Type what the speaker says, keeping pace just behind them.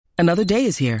Another day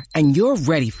is here, and you're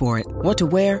ready for it. What to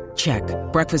wear? Check.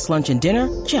 Breakfast, lunch, and dinner?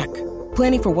 Check.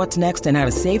 Planning for what's next and how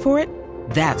to save for it?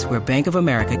 That's where Bank of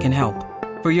America can help.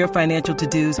 For your financial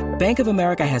to-dos, Bank of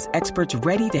America has experts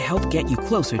ready to help get you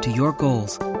closer to your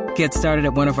goals. Get started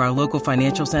at one of our local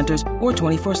financial centers or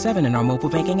 24/7 in our mobile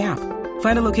banking app.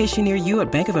 Find a location near you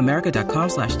at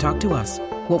bankofamerica.com/talktous.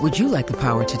 What would you like the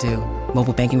power to do?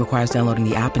 Mobile banking requires downloading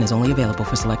the app and is only available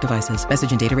for select devices.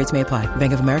 Message and data rates may apply.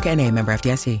 Bank of America N.A., member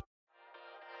FDIC.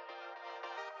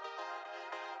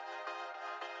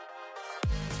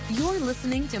 You're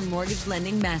listening to Mortgage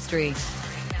Lending Mastery.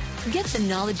 Get the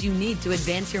knowledge you need to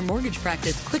advance your mortgage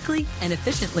practice quickly and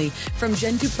efficiently from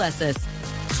Jen Duplessis,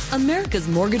 America's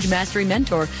Mortgage Mastery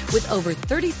mentor with over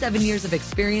 37 years of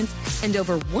experience and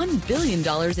over $1 billion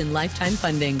in lifetime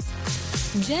fundings.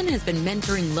 Jen has been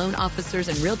mentoring loan officers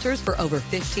and realtors for over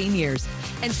 15 years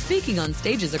and speaking on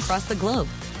stages across the globe.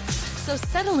 So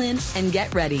settle in and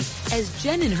get ready as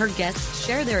Jen and her guests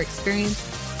share their experience,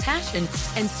 passion,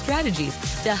 and strategies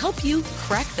to help you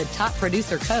crack the top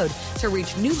producer code to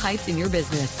reach new heights in your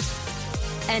business.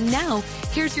 And now,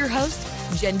 here's your host,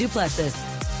 Jen Duplessis,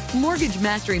 Mortgage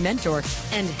Mastery mentor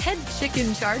and head chick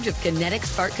in charge of Kinetic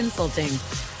Spark Consulting.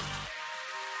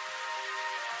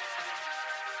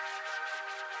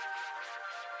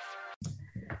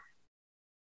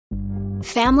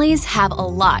 Families have a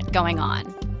lot going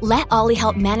on. Let Ollie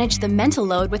help manage the mental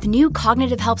load with new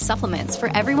cognitive help supplements for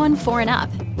everyone 4 and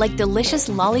up, like delicious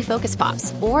Lolly Focus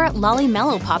Pops or Lolly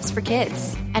Mellow Pops for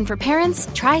kids. And for parents,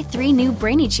 try 3 new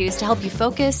Brainy Chews to help you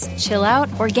focus, chill out,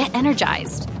 or get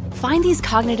energized. Find these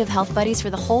cognitive health buddies for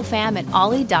the whole fam at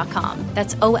ollie.com.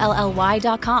 That's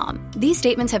OLLY.com. These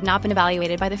statements have not been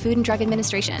evaluated by the Food and Drug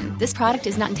Administration. This product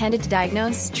is not intended to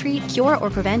diagnose, treat, cure,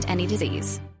 or prevent any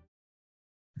disease.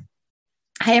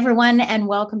 Hi, everyone, and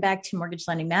welcome back to Mortgage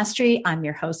Lending Mastery. I'm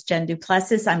your host, Jen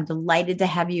Duplessis. I'm delighted to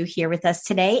have you here with us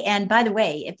today. And by the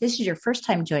way, if this is your first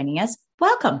time joining us,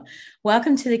 welcome.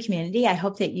 Welcome to the community. I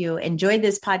hope that you enjoyed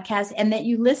this podcast and that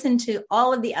you listen to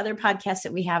all of the other podcasts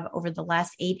that we have over the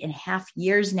last 8.5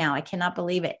 years now. I cannot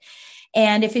believe it.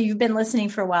 And if you've been listening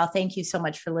for a while, thank you so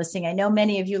much for listening. I know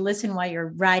many of you listen while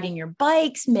you're riding your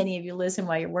bikes. Many of you listen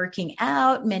while you're working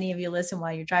out. Many of you listen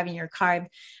while you're driving your car.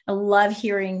 I love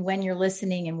hearing when you're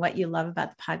listening and what you love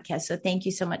about the podcast. So thank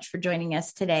you so much for joining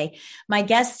us today. My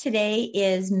guest today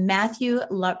is Matthew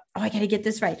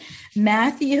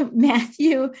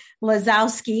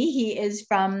Lazowski. He is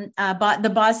from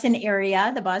the Boston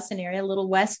area, a little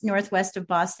northwest of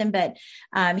Boston, but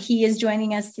he is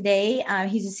joining us today.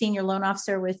 He's a senior loan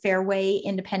officer with Fairway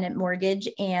Independent Mortgage.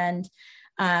 And,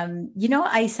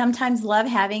 I sometimes love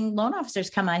having loan officers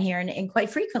come on here and quite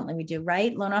frequently we do,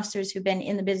 right? Loan officers who've been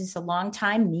in the business a long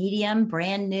time, medium,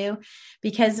 brand new,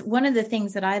 because one of the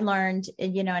things that I learned,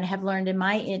 and have learned in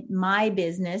my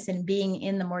business and being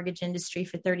in the mortgage industry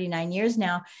for 39 years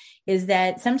now, is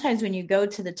that sometimes when you go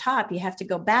to the top, you have to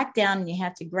go back down and you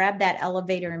have to grab that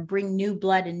elevator and bring new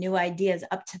blood and new ideas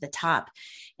up to the top.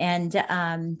 And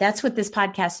that's what this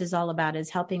podcast is all about, is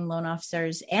helping loan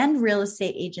officers and real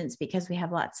estate agents, because we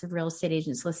have lots of real estate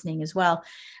agents listening as well,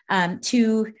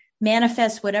 to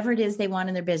manifest whatever it is they want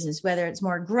in their business, whether it's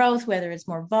more growth, whether it's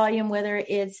more volume, whether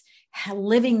it's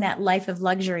living that life of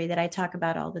luxury that I talk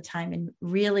about all the time, and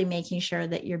really making sure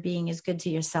that you're being as good to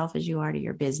yourself as you are to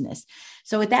your business.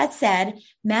 So with that said,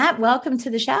 Matt, welcome to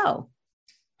the show.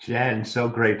 Jen, so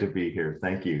great to be here.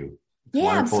 Thank you. It's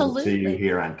wonderful absolutely. To see you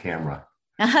here on camera.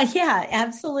 Yeah,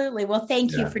 absolutely. Well,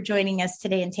 thank you for joining us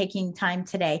today and taking time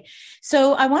today.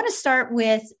 So I want to start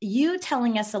with you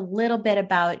telling us a little bit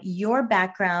about your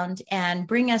background and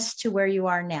bring us to where you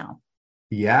are now.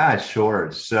 Yeah,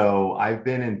 sure. So I've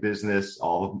been in business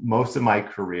most of my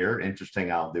career.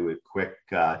 Interesting. I'll do a quick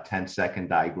 10-second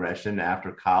digression.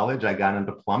 After college, I got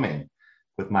into plumbing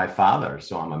with my father.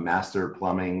 So I'm a master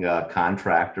plumbing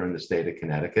contractor in the state of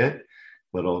Connecticut.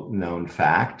 Little known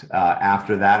fact.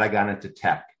 After that, I got into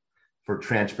tech for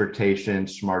transportation,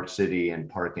 smart city, and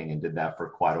parking, and did that for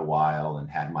quite a while,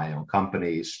 and had my own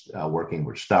companies, working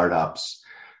with startups,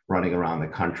 running around the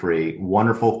country.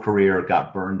 Wonderful career,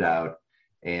 got burned out,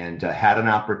 and had an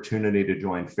opportunity to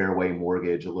join Fairway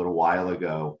Mortgage a little while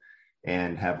ago,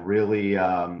 and have really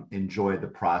enjoyed the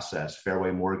process.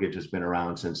 Fairway Mortgage has been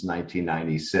around since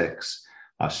 1996.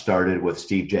 Started with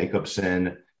Steve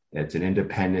Jacobson. It's an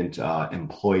independent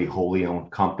employee, wholly owned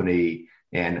company,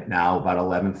 and now about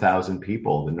 11,000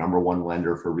 people, the number one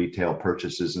lender for retail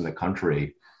purchases in the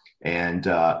country. And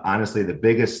honestly, the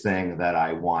biggest thing that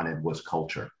I wanted was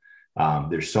culture.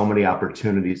 There's so many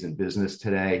opportunities in business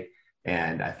today.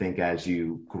 And I think as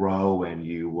you grow and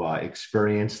you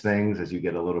experience things, as you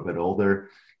get a little bit older,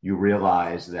 you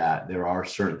realize that there are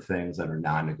certain things that are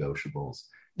non-negotiables.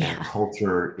 Yeah. And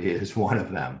culture is one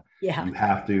of them. Yeah. You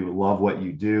have to love what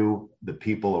you do. The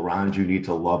people around you need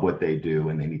to love what they do,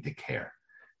 and they need to care.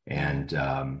 And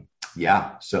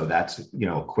so that's,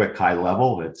 a quick high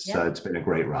level. It's been a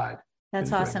great ride.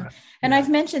 That's awesome. And I've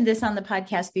mentioned this on the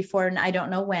podcast before, and I don't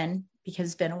know when, because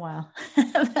it's been a while,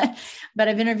 but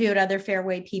I've interviewed other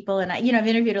Fairway people, and I've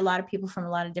interviewed a lot of people from a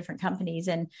lot of different companies.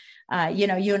 And,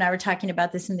 you and I were talking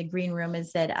about this in the green room,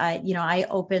 is that I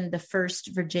opened the first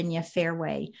Virginia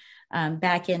Fairway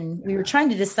back in, we were trying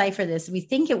to decipher this. We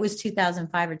think it was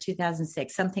 2005 or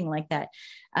 2006, something like that.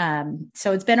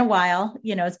 So it's been a while,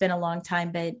 it's been a long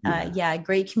time, but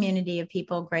great community of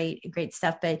people, great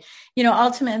stuff. But,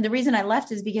 ultimately the reason I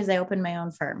left is because I opened my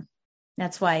own firm.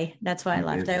 That's why I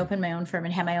left. I opened my own firm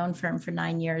and had my own firm for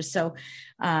 9 years. So,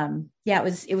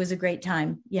 it was a great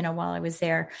time, while I was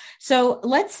there. So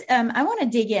let's, I want to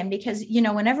dig in because,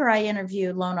 whenever I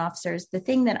interview loan officers, the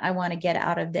thing that I want to get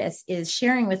out of this is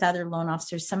sharing with other loan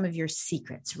officers some of your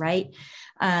secrets, right?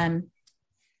 And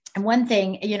one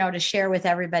thing, to share with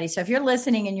everybody. So if you're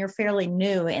listening and you're fairly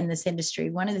new in this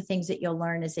industry, one of the things that you'll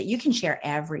learn is that you can share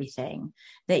everything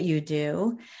that you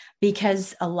do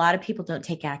because a lot of people don't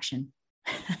take action.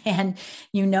 And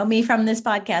me from this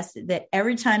podcast, that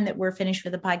every time that we're finished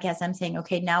with the podcast, I'm saying,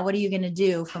 okay, now what are you going to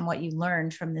do from what you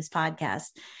learned from this podcast?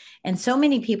 And so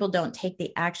many people don't take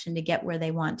the action to get where they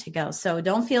want to go. So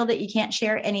don't feel that you can't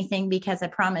share anything, because I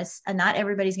promise not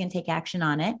everybody's going to take action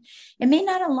on it. It may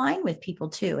not align with people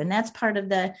too. And that's part of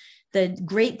the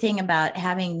great thing about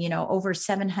having, over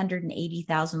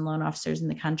 780,000 loan officers in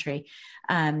the country,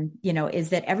 is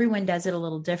that everyone does it a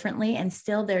little differently, and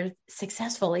still they're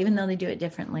successful, even though they do it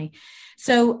differently.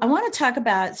 So I want to talk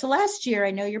about, so last year,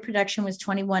 I know your production was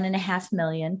 21.5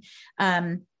 million.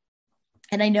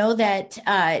 And I know that,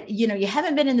 you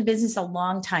haven't been in the business a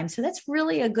long time. So that's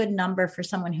really a good number for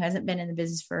someone who hasn't been in the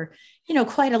business for,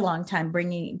 quite a long time,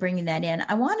 bringing that in.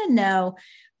 I want to know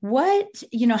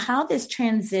how this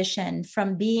transition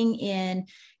from being in,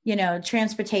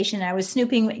 transportation. I was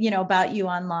snooping, about you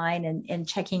online and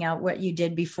checking out what you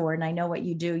did before. And I know what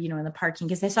you do, in the parking,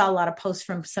 because I saw a lot of posts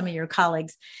from some of your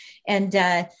colleagues. And,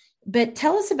 but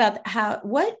tell us about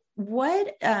what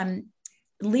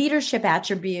leadership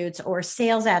attributes or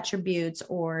sales attributes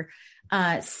or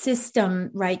system,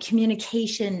 right,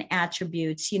 communication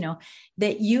attributes,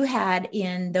 that you had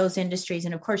in those industries.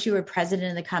 And of course, you were president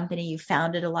of the company, you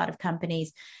founded a lot of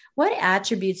companies. What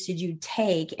attributes did you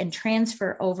take and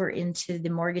transfer over into the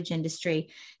mortgage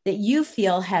industry that you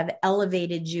feel have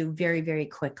elevated you very, very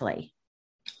quickly?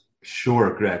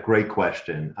 Sure, great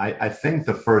question. I think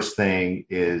the first thing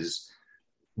is,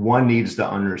 one needs to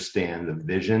understand the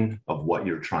vision of what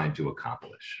you're trying to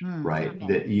accomplish, right? Okay.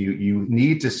 That you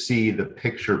need to see the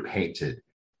picture painted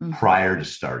prior to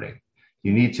starting.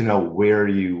 You need to know where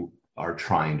you are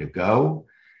trying to go.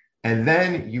 And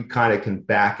then you kind of can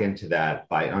back into that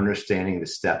by understanding the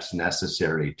steps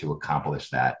necessary to accomplish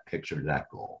that picture, that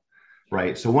goal,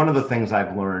 right? So one of the things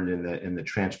I've learned in the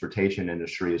transportation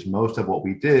industry is most of what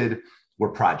we did were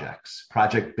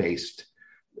project-based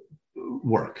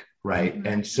work. Right. Mm-hmm.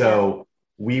 And so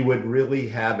we would really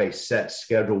have a set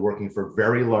schedule working for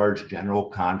very large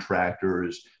general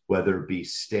contractors, whether it be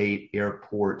state,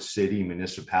 airport, city,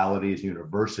 municipalities,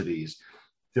 universities.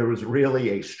 There was really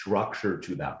a structure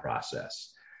to that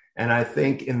process. And I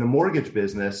think in the mortgage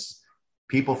business,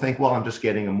 people think, well, I'm just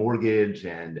getting a mortgage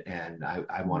and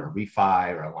I want to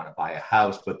refi or I want to buy a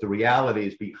house. But the reality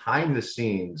is, behind the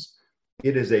scenes,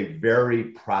 it is a very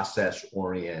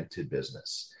process-oriented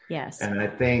business. Yes. And I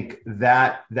think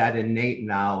that innate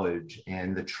knowledge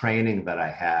and the training that I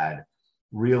had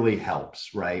really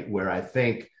helps, right? Where I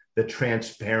think the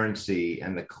transparency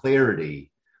and the clarity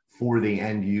for the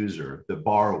end user, the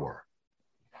borrower,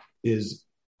 is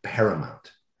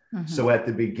paramount. Mm-hmm. So at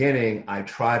the beginning, I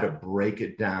try to break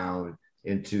it down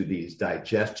into these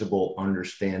digestible,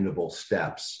 understandable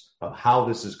steps of how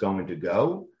this is going to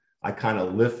go. I kind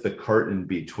of lift the curtain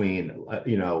between,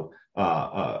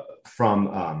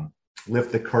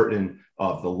 lift the curtain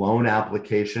of the loan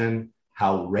application,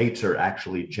 how rates are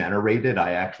actually generated.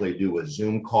 I actually do a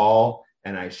Zoom call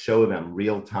and I show them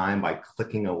real time by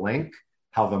clicking a link,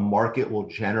 how the market will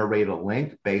generate a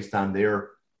link based on their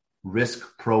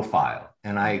risk profile.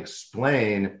 And I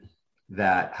explain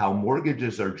that how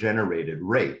mortgages are generated,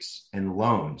 rates and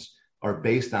loans, are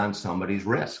based on somebody's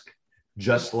risk.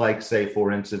 Just like, say,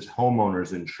 for instance,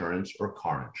 homeowners insurance or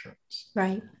car insurance.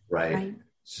 Right.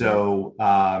 So,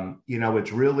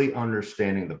 it's really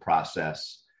understanding the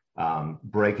process,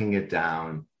 breaking it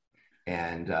down.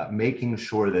 and making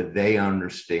sure that they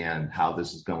understand how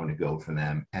this is going to go for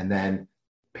them, and then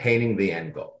painting the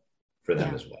end goal for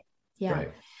them as well. Yeah.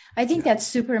 Right. I think that's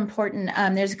super important.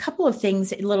 There's a couple of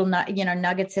things, little,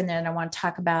 nuggets in there that I want to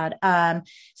talk about.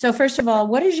 So first of all,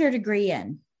 what is your degree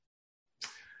in?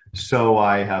 So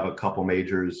I have a couple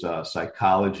majors,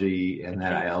 psychology, and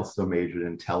then I also majored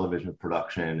in television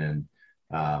production, and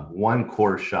one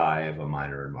course shy of a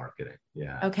minor in marketing.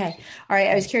 Yeah. Okay. All right.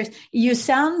 I was curious. You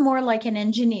sound more like an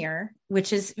engineer,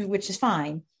 which is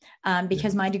fine,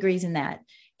 because my degree's in that.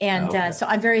 And so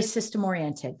I'm very system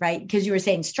oriented, right? Because you were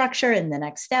saying structure and the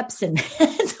next steps. And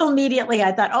so immediately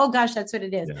I thought, oh gosh, that's what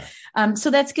it is. Yeah. So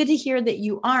that's good to hear that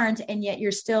you aren't, and yet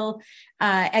you're still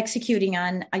executing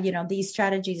on, these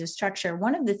strategies of structure.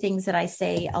 One of the things that I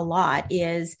say a lot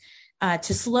is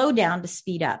to slow down to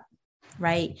speed up.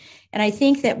 Right. And I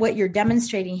think that what you're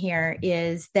demonstrating here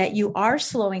is that you are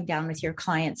slowing down with your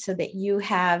clients so that you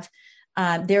have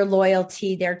their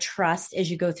loyalty, their trust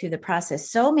as you go through the process.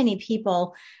 So many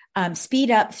people speed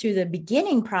up through the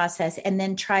beginning process and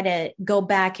then try to go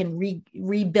back and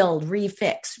rebuild,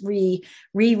 refix,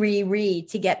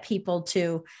 to get people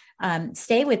to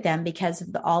stay with them because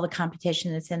of all the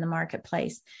competition that's in the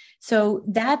marketplace. So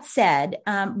that said,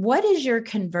 what is your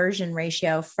conversion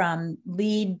ratio from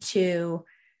lead to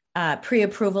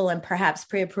pre-approval and perhaps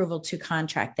pre-approval to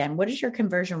contract then? What is your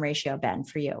conversion ratio been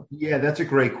for you? Yeah, that's a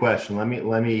great question.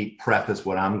 Let me preface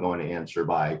what I'm going to answer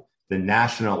by the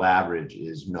national average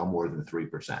is no more than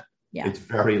 3%. Yeah. It's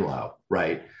very low,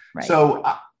 right? So,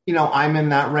 I'm in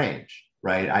that range,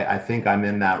 right? I think I'm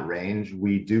in that range.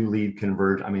 We do lead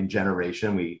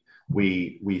generation.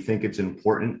 We think it's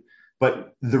important,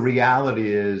 but the reality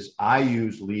is I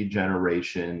use lead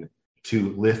generation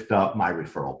to lift up my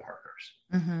referral partners.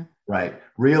 Mm-hmm. Right.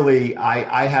 Really,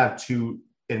 I have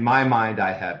in my mind,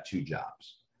 I have two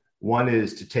jobs. One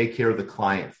is to take care of the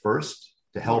client first,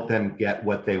 to help them get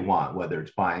what they want, whether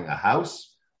it's buying a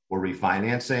house or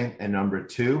refinancing. And number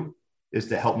two is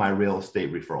to help my real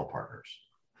estate referral partners,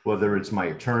 whether it's my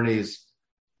attorneys,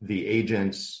 the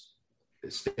agents,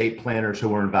 estate planners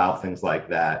who are involved, things like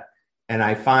that. And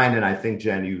I find, and I think,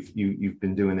 Jen, you've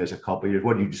been doing this a couple of years.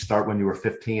 What did you start when you were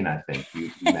 15? I think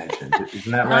you mentioned.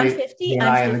 Isn't that right? I'm 50.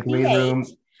 I'm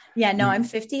 58. Yeah, no, I'm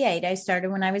 58. I started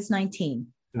when I was 19.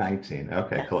 19.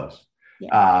 Okay, close.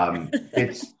 Yeah.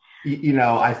 It's,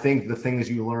 I think the things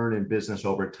you learn in business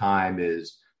over time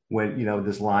is when,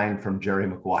 this line from Jerry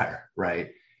Maguire,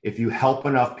 right? If you help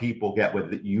enough people get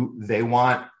what they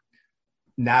want,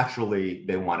 naturally,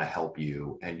 they want to help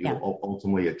you, and you'll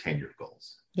ultimately attain your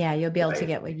goals. Yeah, you'll be able to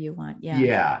get what you want. Yeah.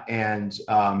 Yeah. And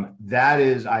that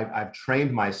is, I've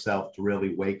trained myself to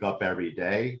really wake up every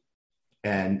day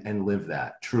and live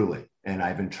that truly. And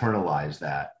I've internalized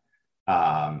that.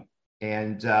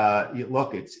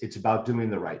 Look, it's about doing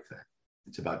the right thing.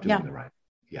 It's about doing the right.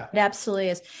 Yeah, it absolutely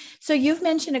is. So you've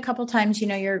mentioned a couple of times,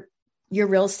 your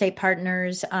real estate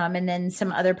partners, and then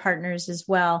some other partners as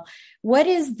well. What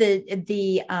is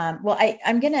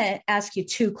I'm going to ask you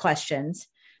two questions.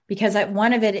 Because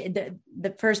one of it, the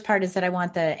first part is that I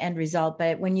want the end result.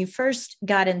 But when you first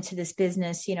got into this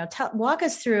business, walk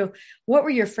us through what were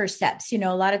your first steps. A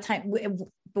lot of time,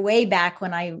 way back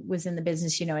when I was in the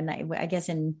business, and I guess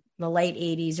in the late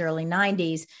 80s, early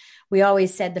 90s, we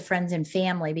always said the friends and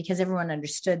family because everyone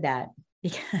understood that.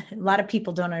 A lot of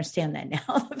people don't understand that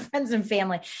now. The friends and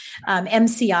family,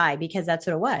 MCI, because that's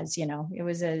what it was. It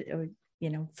was a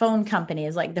phone company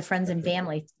is like the friends and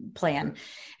family plan.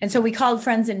 And so we called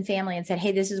friends and family and said,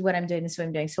 hey, this is what I'm doing. This is what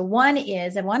I'm doing. So one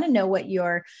is, I want to know what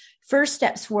your first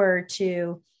steps were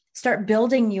to start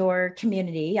building your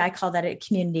community. I call that a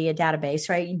database,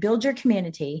 right? You build your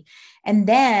community. And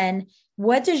then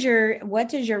what does your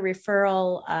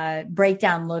referral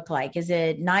breakdown look like? Is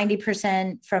it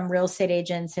 90% from real estate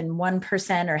agents and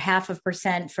 1% or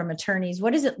 0.5% from attorneys?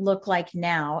 What does it look like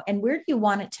now? And where do you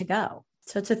want it to go?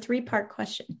 So it's a 3-part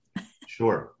question.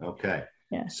 Sure. Okay.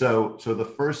 Yeah. So the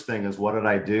first thing is, what did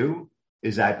I do?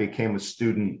 Is I became a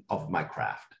student of my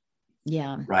craft.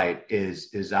 Yeah. Right.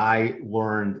 Is I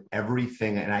learned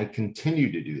everything, and I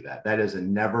continue to do that. That is a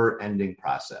never ending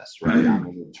process, right? I'm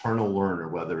an eternal learner,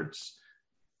 whether it's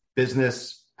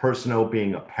business, personal,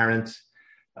 being a parent,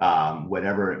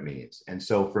 whatever it means. And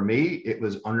so for me, it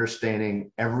was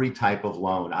understanding every type of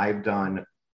loan I've done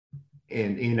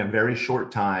in a very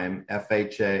short time: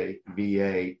 FHA,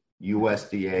 VA,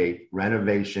 USDA,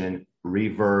 renovation,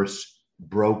 reverse,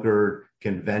 brokered,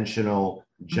 conventional,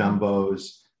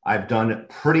 jumbos. I've done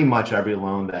pretty much every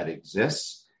loan that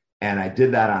exists. And I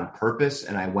did that on purpose.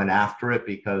 And I went after it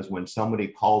because when somebody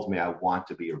calls me, I want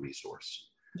to be a resource.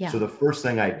 Yeah. So the first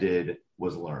thing I did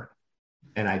was learn.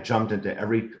 And I jumped into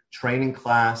every training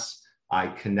class. I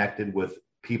connected with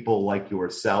people like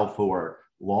yourself who are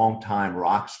longtime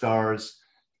rock stars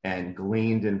and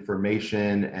gleaned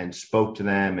information and spoke to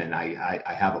them. And I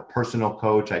have a personal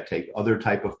coach. I take other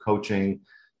type of coaching,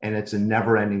 and it's a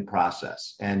never-ending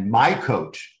process. And my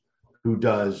coach, who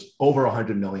does over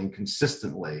 100 million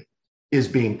consistently, is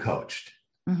being coached.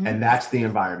 Mm-hmm. And that's the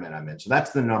environment I'm in. So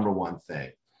that's the number one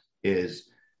thing is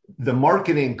the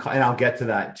marketing. And I'll get to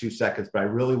that in 2 seconds, but I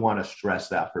really want to stress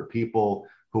that for people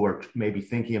who are maybe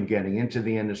thinking of getting into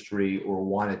the industry or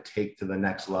want to take to the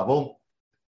next level,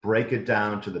 break it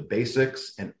down to the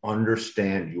basics and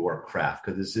understand your craft,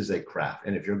 because this is a craft.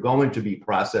 And if you're going to be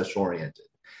process oriented,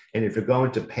 and if you're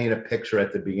going to paint a picture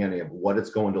at the beginning of what it's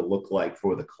going to look like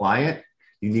for the client,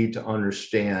 you need to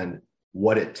understand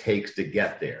what it takes to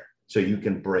get there so you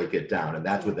can break it down. And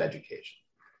that's with education.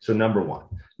 So number one.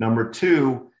 Number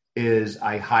two is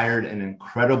I hired an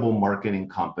incredible marketing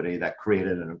company that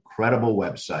created an incredible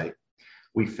website.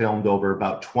 We filmed over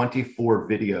about 24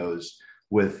 videos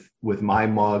with my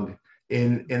mug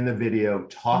in the video,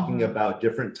 talking about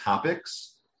different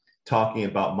topics, talking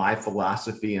about my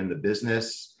philosophy in the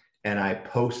business. And I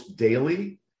post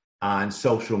daily on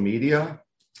social media,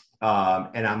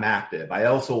 and I'm active. I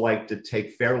also like to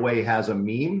take, Fairway has a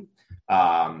meme.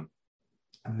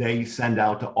 They send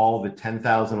out to all the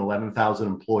 10,000, 11,000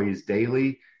 employees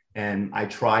daily. And I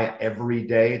try every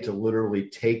day to literally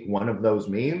take one of those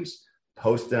memes,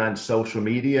 post it on social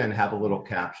media, and have a little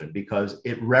caption, because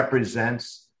it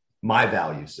represents my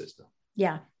value system.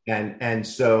 Yeah. And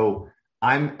so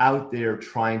I'm out there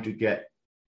trying to get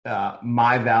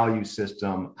my value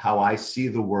system, how I see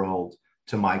the world,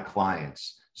 to my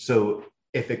clients. So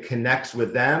if it connects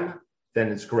with them,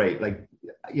 then it's great. Like,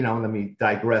 let me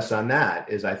digress on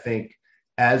that, is I think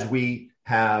as we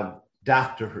have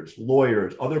doctors,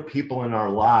 lawyers, other people in our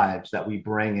lives that we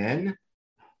bring in,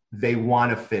 they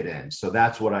want to fit in. So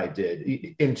that's what I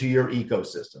did, into your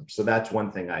ecosystem. So that's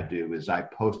one thing I do, is I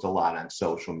post a lot on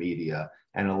social media,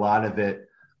 and a lot of it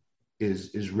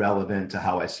is relevant to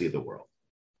how I see the world.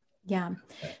 Yeah.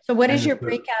 So what is your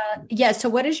breakout? Yeah. So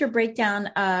what is your breakdown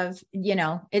of,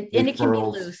 and it can be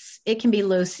loose. It can be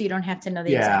loose. So you don't have to know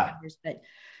the exact numbers, but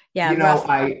yeah.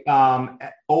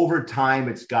 Over time,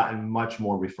 it's gotten much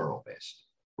more referral based.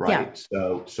 Right.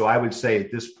 Yeah. So I would say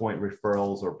at this point,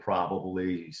 referrals are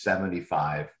probably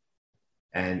 75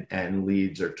 and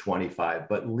leads are 25,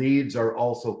 but leads are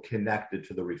also connected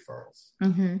to the referrals.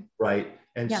 Mm-hmm. Right.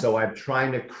 And so I'm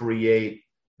trying to create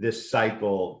this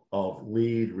cycle of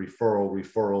lead,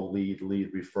 referral,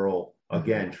 lead, referral,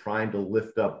 again, trying to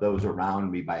lift up those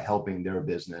around me by helping their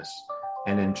business.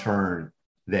 And in turn,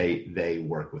 they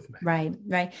work with me.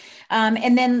 Right.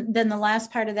 And then the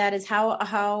last part of that is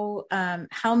how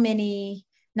many,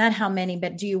 not how many,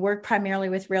 but do you work primarily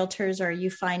with realtors, or are you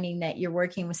finding that you're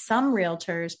working with some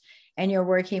realtors and you're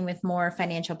working with more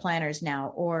financial planners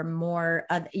now, or more,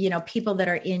 people that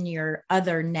are in your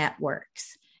other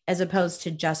networks, as opposed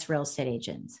to just real estate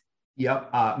agents?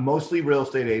 Yep. Mostly real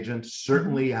estate agents.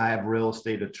 Certainly I have real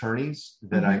estate attorneys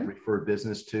that I refer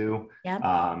business to. Yep.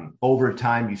 Over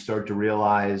time, you start to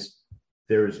realize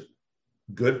there's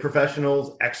good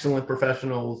professionals, excellent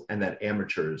professionals, and then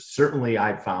amateurs. Certainly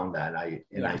I've found that. I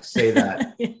say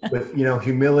that with,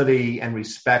 humility and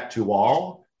respect to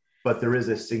all, but there is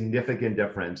a significant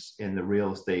difference in the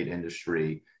real estate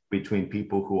industry between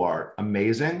people who are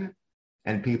amazing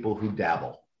and people who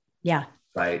dabble. Yeah.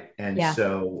 Right. And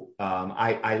so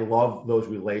I love those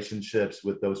relationships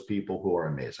with those people who are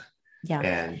amazing. Yeah.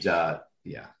 And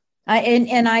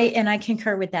I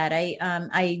concur with that.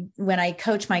 When I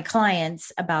coach my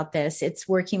clients about this, it's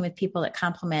working with people that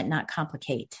complement, not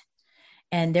complicate.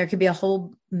 And there could be a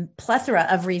whole plethora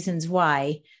of reasons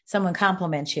why someone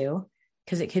compliments you,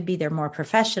 because it could be they're more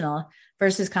professional,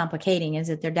 versus complicating is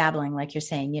that they're dabbling, like you're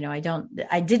saying. I don't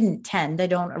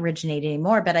originate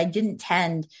anymore, but I didn't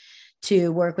tend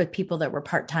to work with people that were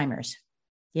part-timers.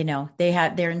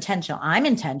 They're intentional. I'm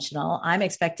intentional. I'm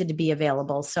expected to be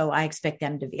available. So I expect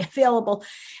them to be available.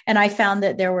 And I found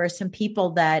that there were some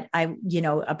people that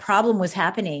a problem was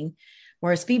happening,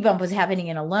 where a speed bump was happening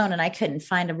in a loan, and I couldn't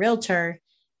find a realtor,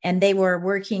 and they were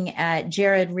working at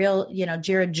Jared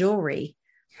Jewelry.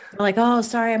 They're like, oh,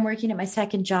 sorry, I'm working at my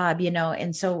second job,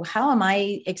 and so how am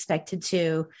I expected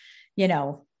to,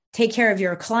 take care of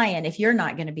your client if you're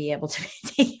not going to be able to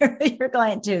take care of your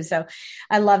client too? So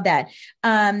I love that.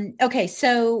 Okay.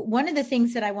 So one of the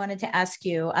things that I wanted to ask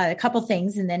you, a couple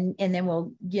things, and then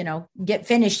we'll, get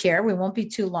finished here. We won't be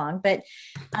too long, but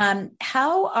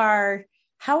how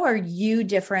how are you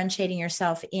differentiating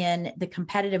yourself in the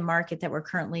competitive market that we're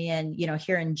currently in,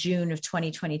 here in June of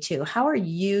 2022? How are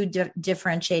you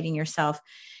differentiating yourself,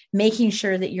 making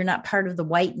sure that you're not part of the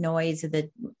white noise of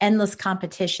the endless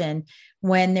competition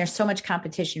when there's so much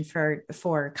competition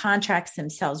for contracts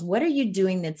themselves? What are you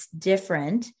doing that's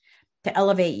different to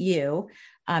elevate you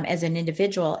as an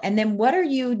individual? And then what are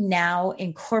you now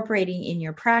incorporating in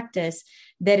your practice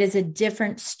that is a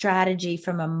different strategy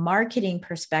from a marketing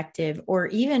perspective or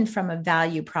even from a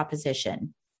value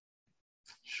proposition?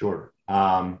 Sure.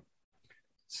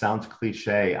 Sounds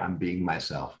cliche. I'm being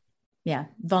myself. Yeah.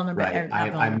 Vulnerable. Right.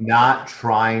 I'm not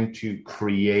trying to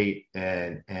create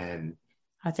an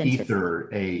ether,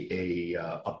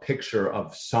 a picture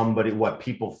of somebody, what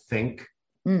people think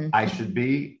I should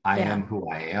be. I am who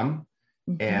I am.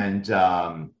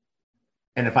 Mm-hmm.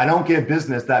 And if I don't get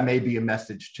business, that may be a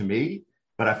message to me,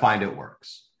 but I find it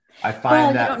works. I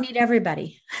find that you don't need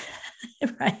everybody.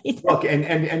 Right. Look,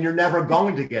 and you're never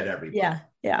going to get everybody.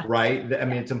 Yeah. Right. I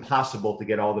mean, it's impossible to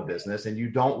get all the business, and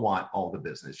you don't want all the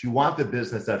business. You want the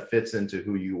business that fits into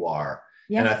who you are.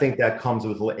 Yeah. And I think that comes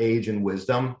with age and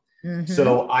wisdom. Mm-hmm.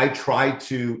 So I try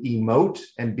to emote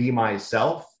and be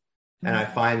myself. Mm-hmm. And I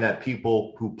find that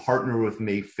people who partner with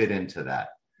me fit into that.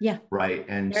 Yeah. Right.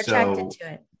 And they're attracted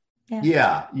to it.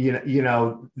 Yeah.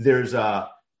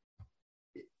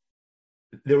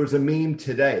 There was a meme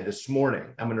this morning.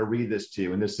 I'm going to read this to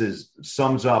you. And this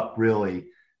sums up really,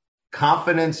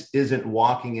 confidence isn't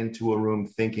walking into a room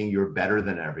thinking you're better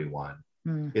than everyone.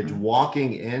 Mm-hmm. It's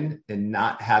walking in and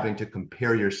not having to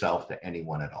compare yourself to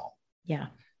anyone at all. Yeah.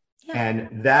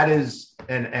 And that is,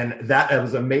 and that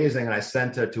was amazing. And I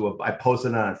sent it I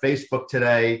posted it on Facebook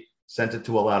today, sent it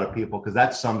to a lot of people because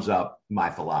that sums up my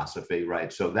philosophy,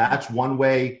 right? So that's one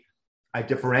way I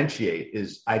differentiate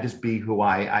is I just be who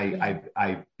I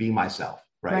be myself,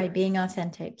 right? Right. Being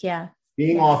authentic. Yeah.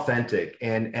 Being authentic.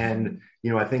 And,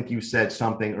 I think you said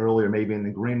something earlier, maybe in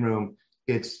the green room,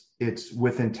 it's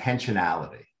with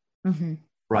intentionality, mm-hmm.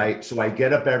 right? So I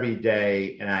get up every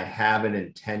day and I have an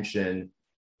intention,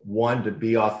 1, to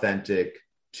be authentic,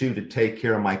 2, to take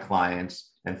care of my clients,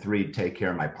 and 3, to take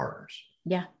care of my partners.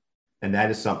 Yeah. And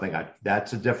that is something if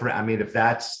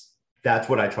that's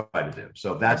what I try to do.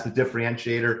 So if that's the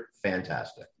differentiator,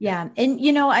 fantastic. Yeah. And,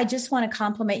 I just want to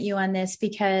compliment you on this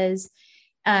because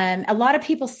a lot of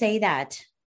people say that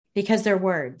because they're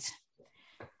words,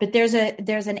 but there's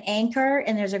an anchor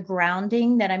and there's a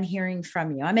grounding that I'm hearing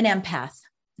from you. I'm an empath.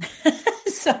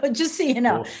 So just so you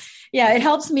know, cool. Yeah, it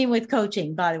helps me with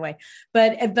coaching, by the way,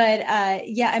 but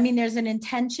yeah, I mean, there's an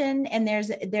intention and there's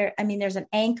an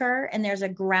anchor and there's a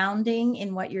grounding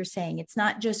in what you're saying. It's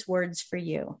not just words for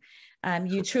you.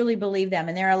 You truly believe them.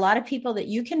 And there are a lot of people that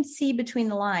you can see between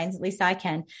the lines. At least I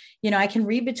can, I can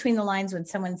read between the lines when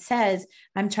someone says,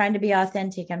 I'm trying to be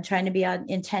authentic. I'm trying to be on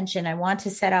intention. I want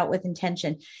to set out with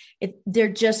intention.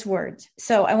 They're just words.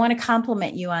 So I want to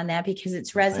compliment you on that because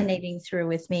it's resonating through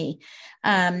with me.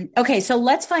 Okay. So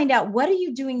let's find out, what are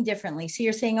you doing differently? So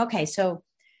you're saying, okay, so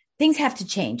things have to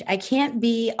change. I can't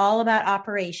be all about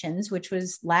operations, which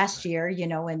was last year,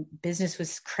 when business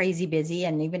was crazy busy.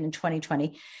 And even in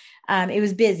 2020, it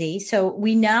was busy. So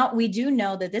we do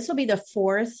know that this will be the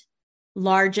 4th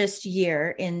largest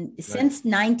year since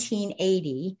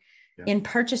 1980 in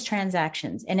purchase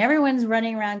transactions. And everyone's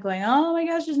running around going, oh my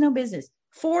gosh, there's no business.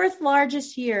 4th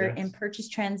largest year in purchase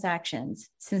transactions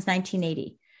since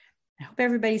 1980. I hope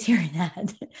everybody's hearing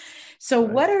that. So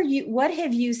what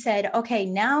have you said? Okay,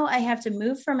 now I have to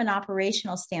move from an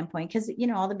operational standpoint because,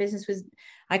 all the business was,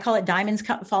 I call it diamonds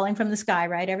falling from the sky,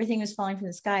 right? Everything was falling from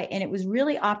the sky and it was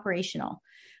really operational.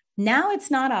 Now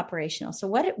it's not operational. So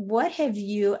what have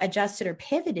you adjusted or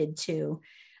pivoted to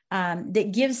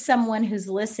that gives someone who's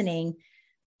listening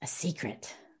a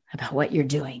secret about what you're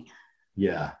doing?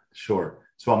 Yeah, sure.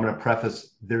 So I'm going to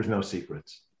preface, there's no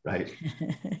secrets, right?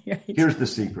 Right. Here's the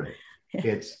secret.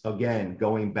 It's, again,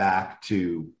 going back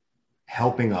to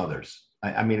helping others.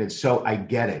 I mean, I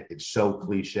get it. It's so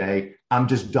cliche. I'm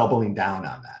just doubling down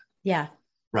on that. Yeah.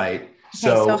 Right. Okay,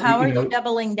 so how are you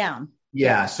doubling down?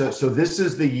 Yeah. So this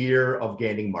is the year of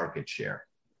gaining market share.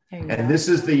 And this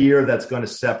is the year that's going to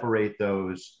separate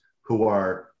those who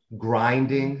are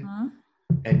grinding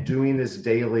and doing this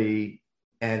daily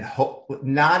and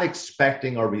not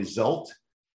expecting a result,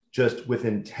 just with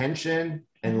intention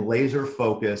and laser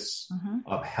focus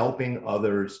of helping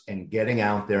others and getting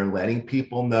out there and letting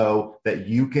people know that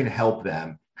you can help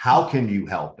them. How can you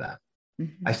help them?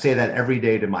 Mm-hmm. I say that every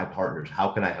day to my partners. How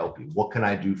can I help you? What can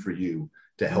I do for you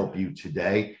to help you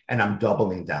today? And I'm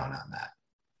doubling down on that.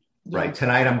 Yeah. Right.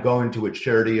 Tonight, I'm going to a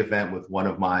charity event with one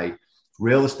of my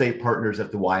real estate partners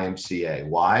at the YMCA.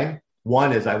 Why?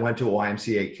 One is I went to a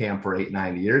YMCA camp for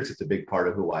 8-9 years. It's a big part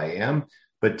of who I am.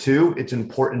 But two, it's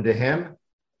important to him,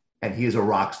 and he's a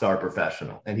rock star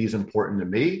professional, and he's important to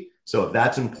me. So if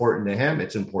that's important to him,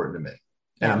 it's important to me.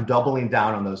 And I'm doubling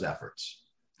down on those efforts.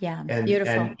 Yeah. And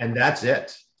beautiful. And that's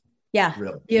it. Yeah.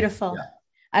 Really. Beautiful. Yeah.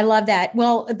 I love that.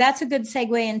 Well, that's a good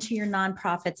segue into your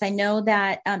nonprofits. I know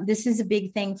that this is a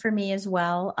big thing for me as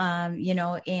well.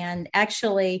 And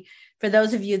actually for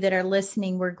those of you that are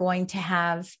listening, we're going to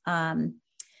have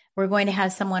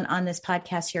someone on this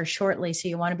podcast here shortly. So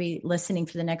you want to be listening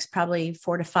for the next probably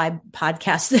 4 to 5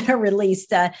 podcasts that are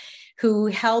released, who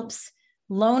helps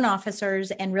loan officers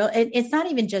and it's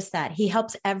not even just that. He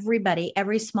helps everybody,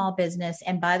 every small business.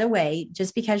 And by the way,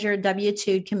 just because you're a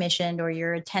W-2 commissioned or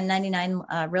you're a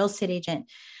 1099 real estate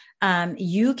agent,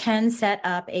 you can set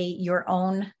up your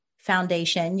own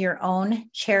foundation, your own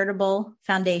charitable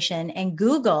foundation, and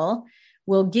Google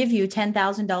will give you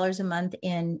 $10,000 a month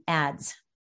in ads.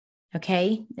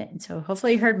 Okay. So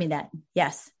hopefully you heard me that.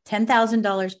 Yes.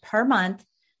 $10,000 per month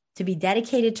to be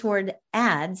dedicated toward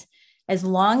ads, as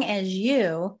long as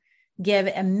you give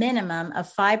a minimum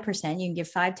of 5%. You can give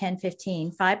 5, 10,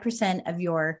 15, 5% of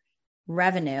your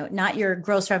revenue, not your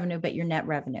gross revenue, but your net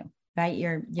revenue, right?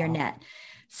 Your net.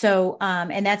 So,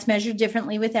 and that's measured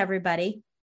differently with everybody.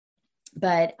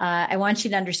 But I want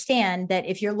you to understand that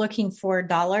if you're looking for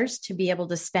dollars to be able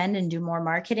to spend and do more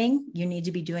marketing, you need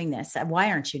to be doing this.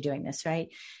 Why aren't you doing this, right?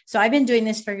 So I've been doing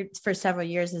this for several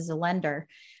years as a lender.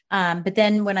 But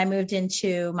then when I moved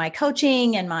into my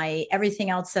coaching and my everything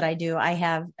else that I do, I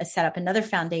have set up another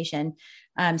foundation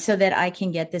so that I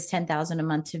can get this $10,000 a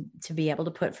month to be able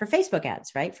to put for Facebook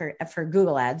ads, right? For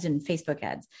Google ads and Facebook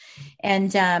ads.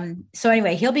 And so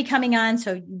anyway, he'll be coming on.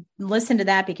 So listen to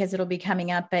that because it'll be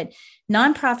coming up. But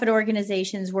nonprofit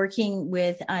organizations working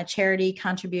with charity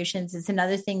contributions is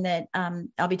another thing that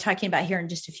I'll be talking about here in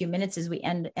just a few minutes as we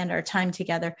end our time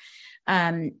together.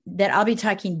 That I'll be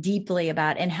talking deeply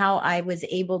about, and how I was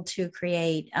able to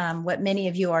create what many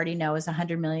of you already know is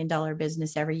 $100 million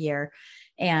business every year.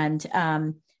 And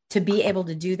to be able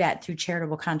to do that through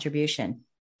charitable contribution,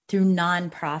 through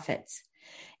nonprofits,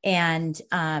 and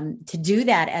to do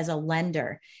that as a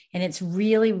lender. And it's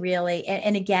really, really,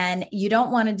 and again, you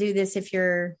don't want to do this if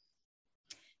you're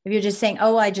just saying,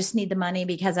 oh, I just need the money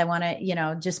because I want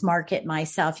to, just market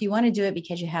myself. You want to do it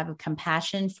because you have a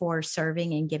compassion for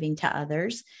serving and giving to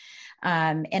others.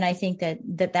 And I think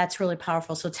that's really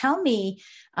powerful. So tell me,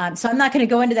 so I'm not going to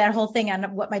go into that whole thing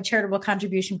on what my charitable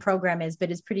contribution program is, but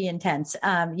it's pretty intense.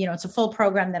 It's a full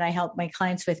program that I help my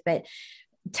clients with, but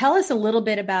tell us a little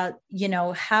bit about,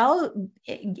 how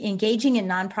engaging in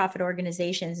nonprofit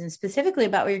organizations, and specifically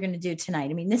about what you're going to do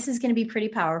tonight. I mean, this is going to be pretty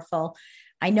powerful.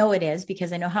 I know it is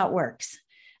because I know how it works.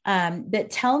 But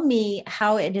tell me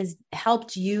how it has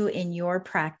helped you in your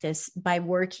practice by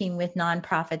working with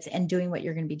nonprofits and doing what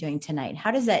you're going to be doing tonight.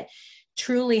 How does that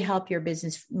truly help your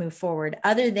business move forward,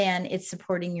 other than it's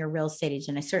supporting your real estate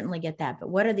agent? I certainly get that. But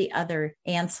what are the other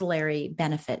ancillary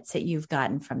benefits that you've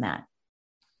gotten from that?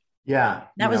 Yeah.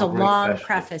 That was a long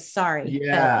preface. Sorry.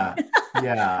 Yeah.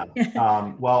 Yeah.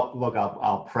 Well, look,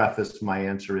 I'll preface my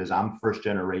answer is I'm first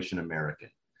generation American.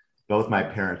 Both my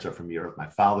parents are from Europe. My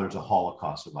father's a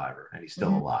Holocaust survivor, and he's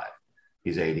still alive.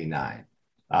 He's 89.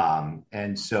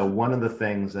 And so one of the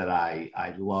things that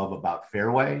I love about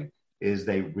Fairway is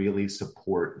they really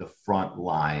support the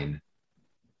frontline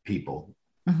people,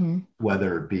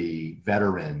 whether it be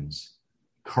veterans,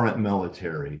 current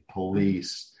military,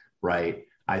 police, right?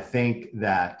 I think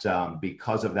that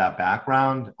because of that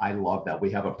background, I love that.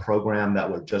 We have a program that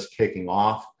we're just kicking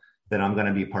off that I'm going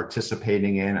to be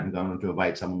participating in. I'm going to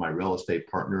invite some of my real estate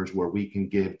partners where we can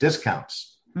give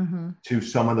discounts to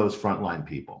some of those frontline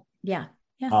people. Yeah.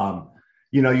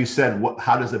 You said,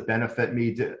 how does it benefit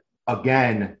me?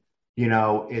 Again,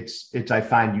 I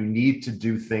find you need to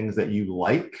do things that you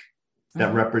like,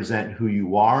 that represent who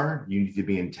you are. You need to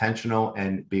be intentional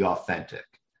and be authentic.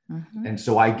 And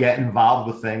so I get involved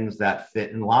with things that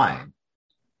fit in line.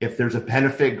 If there's a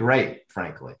benefit, great,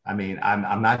 frankly. I mean,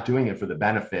 I'm not doing it for the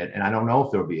benefit, and I don't know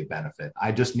if there'll be a benefit.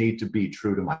 I just need to be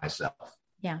true to myself.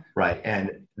 Yeah. Right.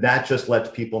 And that just lets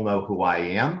people know who I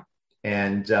am.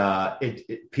 And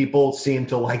people seem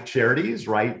to like charities,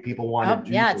 right? People want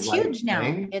to do it's the right huge now.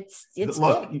 thing. It's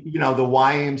look, big. the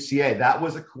YMCA, that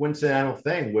was a coincidental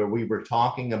thing where we were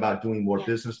talking about doing more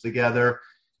business together.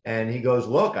 And he goes,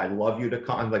 look, I'd love you to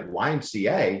come. I'm like,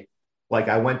 YMCA? Like,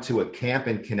 I went to a camp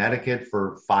in Connecticut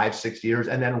for 5-6 years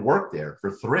and then worked there for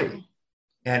 3.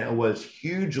 And it was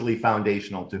hugely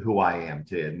foundational to who I am,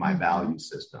 to my value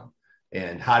system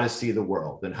and how to see the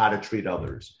world and how to treat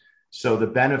others. So the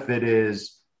benefit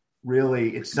is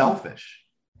really, it's selfish.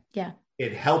 Yeah.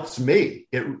 It helps me.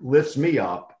 It lifts me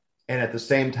up. And at the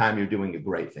same time, you're doing a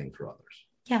great thing for others.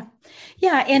 Yeah.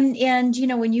 Yeah. And,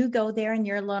 when you go there and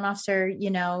you're a loan officer,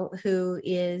 who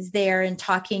is there and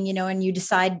talking, and you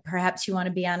decide perhaps you want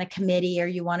to be on a committee or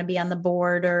you want to be on the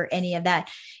board or any of that,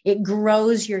 it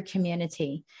grows your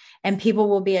community and people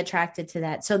will be attracted to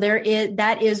that. So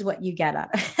that is what you get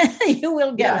out of it. You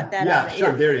will get that out of it.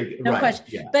 Sure. There you go. No right. question.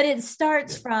 Yeah. But it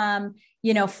starts from,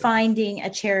 finding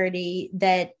a charity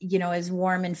that, is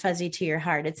warm and fuzzy to your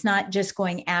heart. It's not just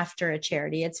going after a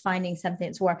charity. It's finding something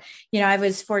that's warm. I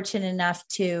was fortunate enough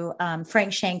to,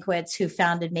 Frank Shankwitz, who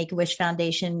founded Make-A-Wish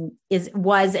Foundation,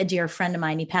 was a dear friend of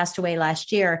mine. He passed away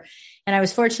last year. And I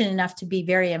was fortunate enough to be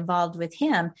very involved with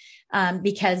him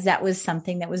because that was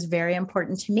something that was very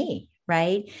important to me.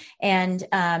 Right. And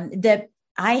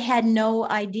I had no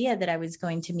idea that I was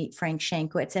going to meet Frank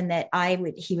Shankwitz and that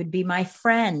he would be my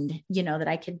friend, that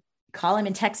I could call him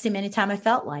and text him anytime I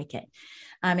felt like it.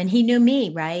 And he knew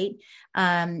me. Right.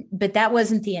 But that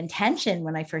wasn't the intention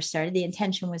when I first started. The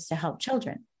intention was to help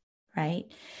children. Right.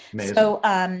 Amazing. So,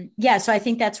 so I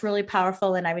think that's really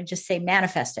powerful. And I would just say,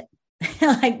 manifest it.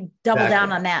 Like double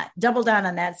down on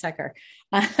that sucker,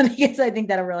 because I think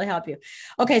that'll really help you.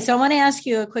 Okay. So I want to ask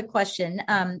you a quick question.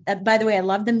 By the way, I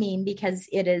love the meme because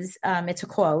it's a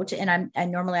quote and I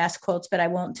normally ask quotes, but I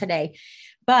won't today.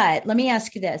 But let me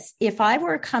ask you this. If I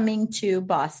were coming to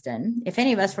Boston, if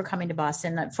any of us were coming to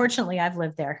Boston, unfortunately I've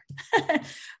lived there,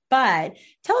 but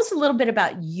tell us a little bit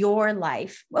about your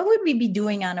life. What would we be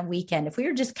doing on a weekend? If we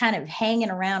were just kind of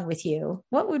hanging around with you,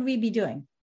 what would we be doing?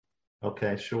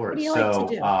 Okay, sure. What do you like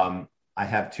to do? I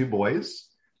have two boys,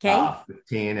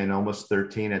 15 and almost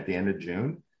 13 at the end of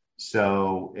June.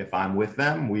 So if I'm with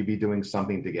them, we'd be doing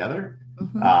something together,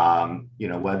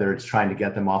 whether it's trying to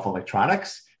get them off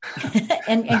electronics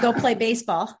and go play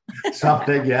baseball.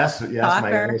 Something. Yes. Soccer.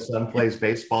 My oldest son plays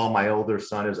baseball. My older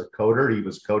son is a coder. He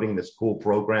was coding this cool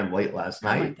program late last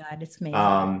night. Oh my God, it's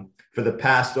amazing. For the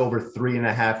past over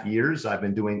 3.5 years, I've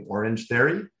been doing Orange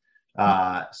Theory.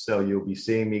 So you'll be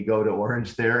seeing me go to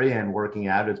Orange Theory and working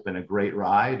out. It's been a great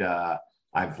ride.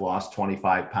 I've lost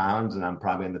 25 pounds and I'm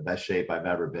probably in the best shape I've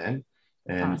ever been.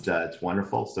 And awesome. It's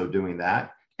wonderful. So doing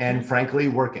that and frankly,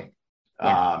 working,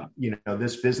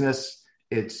 this business,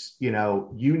 it's,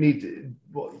 you need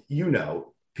to,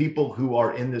 people who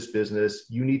are in this business,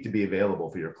 you need to be available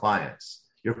for your clients.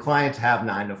 Your clients have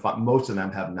 9 to 5. Most of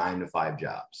them have 9 to 5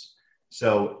 jobs.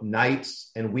 So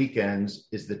nights and weekends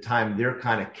is the time they're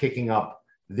kind of kicking up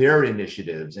their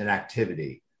initiatives and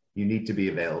activity. You need to be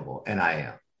available. And I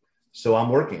am. So I'm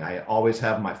working. I always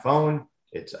have my phone.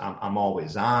 I'm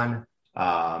always on.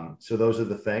 So those are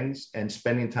the things, and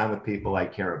spending time with people I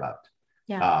care about.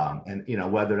 Yeah.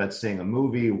 Whether that's seeing a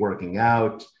movie, working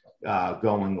out,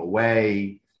 going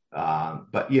away.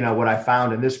 But what I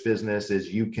found in this business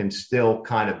is you can still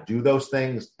kind of do those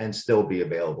things and still be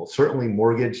available. Certainly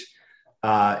mortgage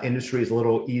industry is a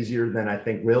little easier than I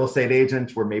think real estate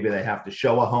agents, where maybe they have to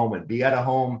show a home and be at a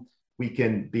home. We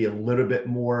can be a little bit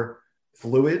more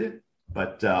fluid,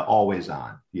 but always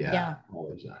on. Yeah.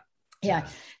 Always on. Yeah.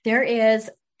 There is,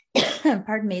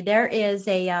 pardon me, there is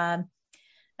a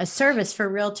service for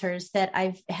realtors that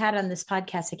I've had on this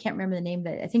podcast. I can't remember the name of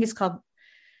it. I think it's called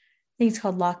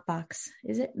Lockbox.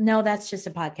 Is it? No, that's just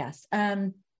a podcast.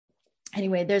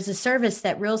 Anyway, there's a service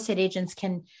that real estate agents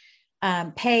can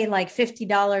pay like $50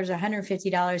 or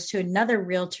 $150 to another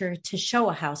realtor to show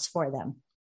a house for them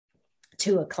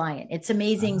to a client. It's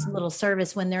amazing little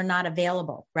service when they're not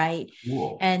available. Right.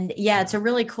 Cool. And it's a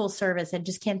really cool service. I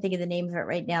just can't think of the name of it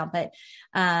right now, but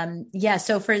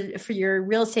so for your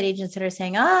real estate agents that are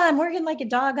saying, I'm working like a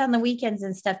dog on the weekends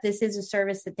and stuff, this is a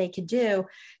service that they could do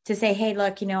to say, hey,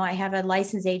 look, I have a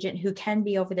licensed agent who can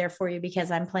be over there for you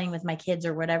because I'm playing with my kids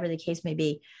or whatever the case may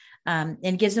be.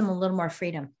 And gives them a little more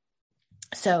freedom.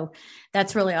 So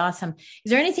that's really awesome. Is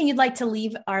there anything you'd like to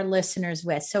leave our listeners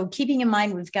with? So keeping in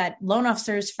mind, we've got loan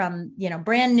officers from,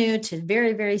 brand new to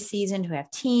very, very seasoned who have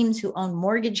teams, who own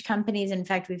mortgage companies. In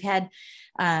fact, we've had,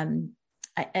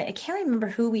 I can't remember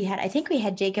who we had. I think we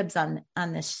had Jacobs on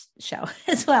this show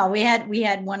as well. We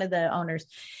had one of the owners.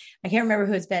 I can't remember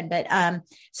who it's been, but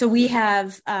so we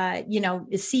have,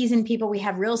 seasoned people. We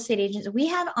have real estate agents. We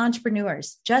have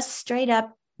entrepreneurs, just straight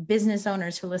up business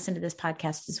owners who listen to this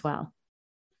podcast as well.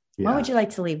 Yeah. What would you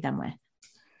like to leave them with?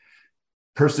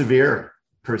 Persevere,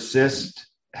 persist,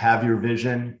 have your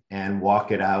vision and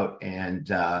walk it out, and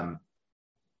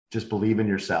just believe in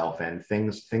yourself. And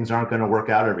things aren't going to work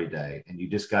out every day, and you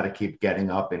just got to keep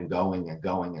getting up and going and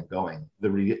going and going.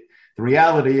 The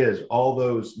reality is all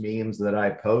those memes that I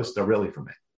post are really for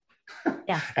me.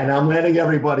 Yeah. And I'm letting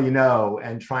everybody know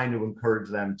and trying to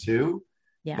encourage them too.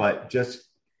 but just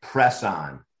press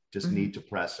on, need to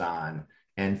press on,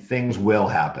 and things will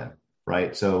happen.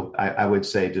 Right. So I would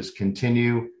say just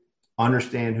continue,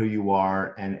 understand who you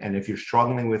are. And if you're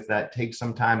struggling with that, take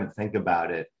some time and think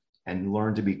about it and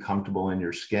learn to be comfortable in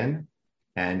your skin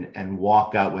and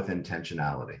walk out with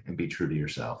intentionality and be true to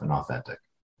yourself and authentic.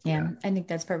 Yeah, I think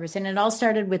that's purpose. And it all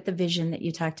started with the vision that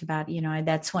you talked about.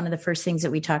 That's one of the first things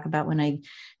that we talk about when I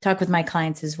talk with my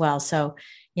clients as well. So,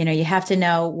 you have to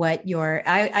know what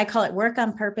I call it work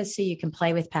on purpose so you can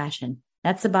play with passion.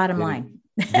 That's the bottom line.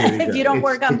 If you don't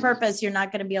work on purpose, you're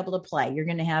not going to be able to play. You're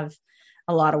going to have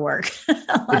a lot of work.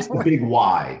 It's the big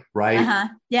why, right? Uh-huh.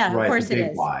 Yeah, right. Of course it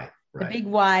is. Why. Right. The big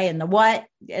why and the what,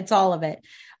 it's all of it.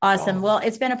 Awesome. Well,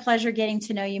 it's been a pleasure getting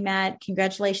to know you, Matt.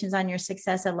 Congratulations on your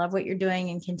success. I love what you're doing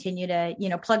and continue to,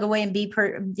 plug away and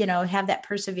have that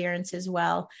perseverance as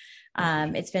well.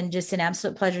 It's been just an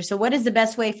absolute pleasure. So what is the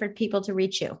best way for people to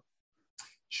reach you?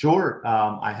 Sure.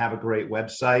 I have a great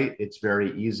website. It's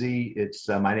very easy. It's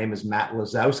my name is Matt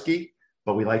Lazowski,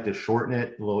 but we like to shorten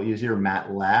it a little easier.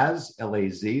 Matt Laz,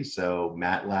 L-A-Z. So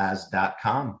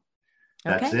mattlaz.com.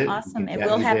 That's it. Awesome. And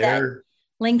we'll have that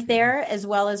link there as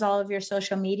well as all of your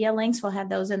social media links. We'll have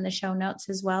those in the show notes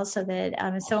as well, so that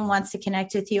if someone wants to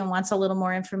connect with you and wants a little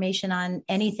more information on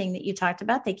anything that you talked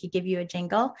about, they could give you a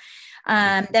jingle.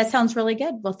 That sounds really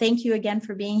good. Well, thank you again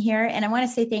for being here. And I want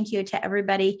to say thank you to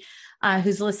everybody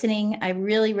who's listening. I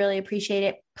really, really appreciate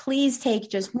it. Please take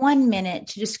just 1 minute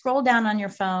to just scroll down on your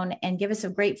phone and give us a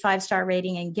great 5-star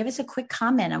rating and give us a quick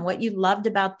comment on what you loved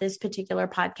about this particular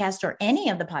podcast or any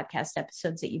of the podcast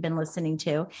episodes that you've been listening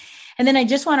to. And then I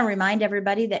just want to remind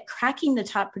everybody that Cracking the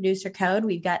Top Producer Code,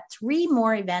 we've got 3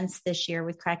 more events this year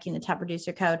with Cracking the Top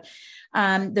Producer Code.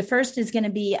 The first is going to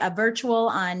be a virtual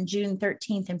on June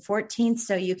 13th and 14th.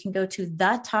 So you can go to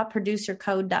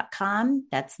thetopproducercode.com.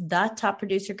 That's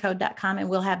thetopproducercode.com. And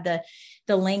we'll have the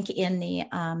link in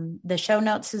the show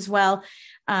notes as well.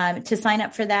 To sign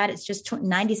up for that, it's just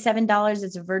 $97.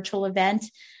 It's a virtual event.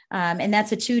 And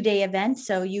that's a 2-day event.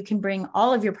 So you can bring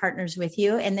all of your partners with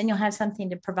you, and then you'll have something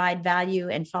to provide value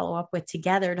and follow up with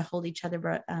together to hold each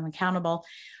other accountable.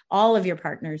 All of your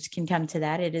partners can come to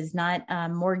that. It is not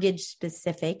mortgage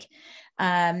specific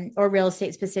or real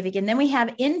estate specific. And then we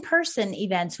have in-person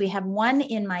events. We have one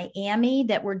in Miami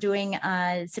that we're doing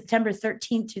September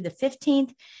 13th through the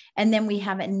 15th. And then we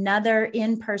have another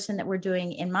in-person that we're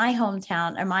doing in my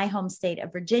hometown or my home state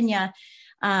of Virginia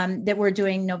that we're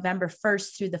doing November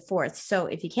 1st through the 4th. So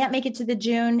if you can't make it to the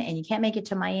June and you can't make it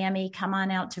to Miami, come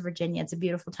on out to Virginia. It's a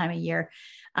beautiful time of year.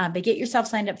 But get yourself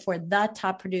signed up for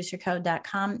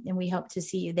thetopproducercode.com, and we hope to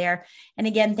see you there. And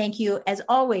again, thank you as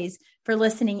always for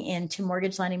listening in to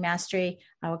Mortgage Lending Mastery.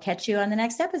 I will catch you on the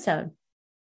next episode.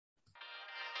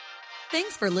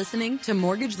 Thanks for listening to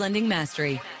Mortgage Lending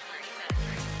Mastery.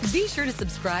 Be sure to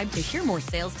subscribe to hear more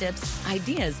sales tips,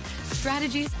 ideas,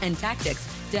 strategies, and tactics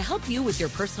to help you with your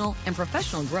personal and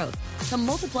professional growth to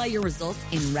multiply your results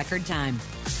in record time.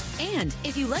 And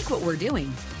if you like what we're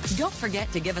doing, don't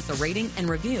forget to give us a rating and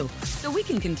review so we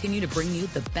can continue to bring you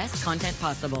the best content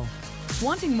possible.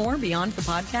 Wanting more beyond the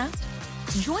podcast?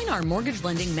 Join our Mortgage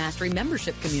Lending Mastery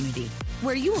membership community,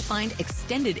 where you will find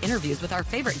extended interviews with our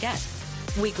favorite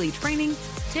guests, weekly training,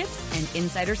 tips, and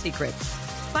insider secrets,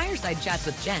 fireside chats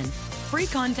with Jen, free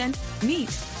content,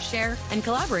 meet, share, and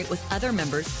collaborate with other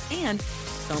members, and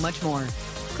so much more.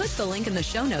 Click the link in the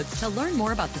show notes to learn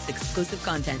more about this exclusive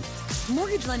content.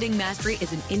 Mortgage Lending Mastery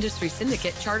is an Industry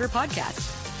Syndicate charter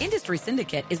podcast. Industry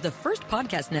Syndicate is the first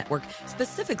podcast network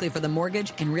specifically for the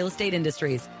mortgage and real estate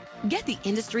industries. Get the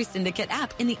Industry Syndicate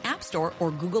app in the App Store or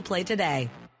Google Play today.